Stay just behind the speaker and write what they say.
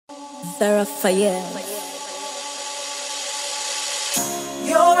Raphael.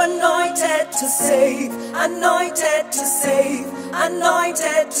 You're anointed to save, anointed to save,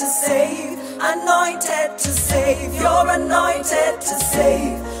 anointed to save, anointed to save. You're anointed to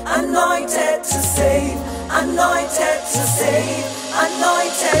save, anointed to save, anointed to save,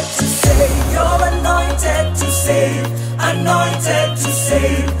 anointed to save. You're anointed to save, anointed to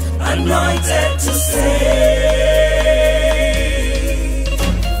save, anointed to save.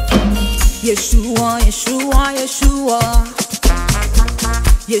 Yeshua, Yeshua, Yeshua.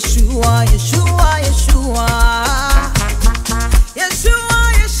 Yeshua, Yeshua, Yeshua. Yeshua,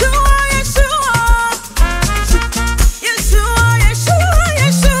 Yeshua, Yeshua. Yeshua, Yeshua,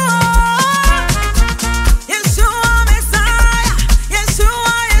 Yeshua. Yeshua, Messiah.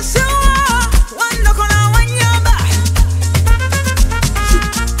 Yeshua, Yeshua. Wandokona wanyamba.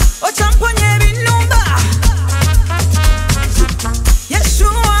 Ochamponye binumba.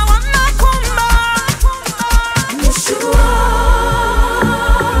 Yeshua, wamakumba. Yeshua.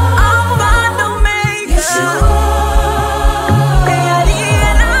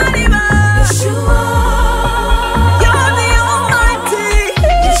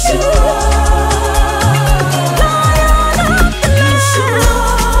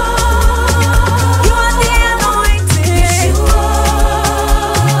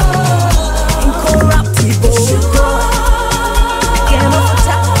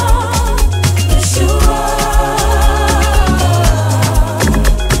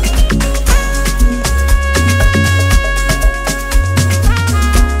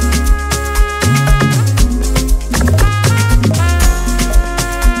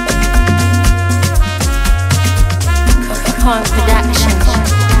 Confident.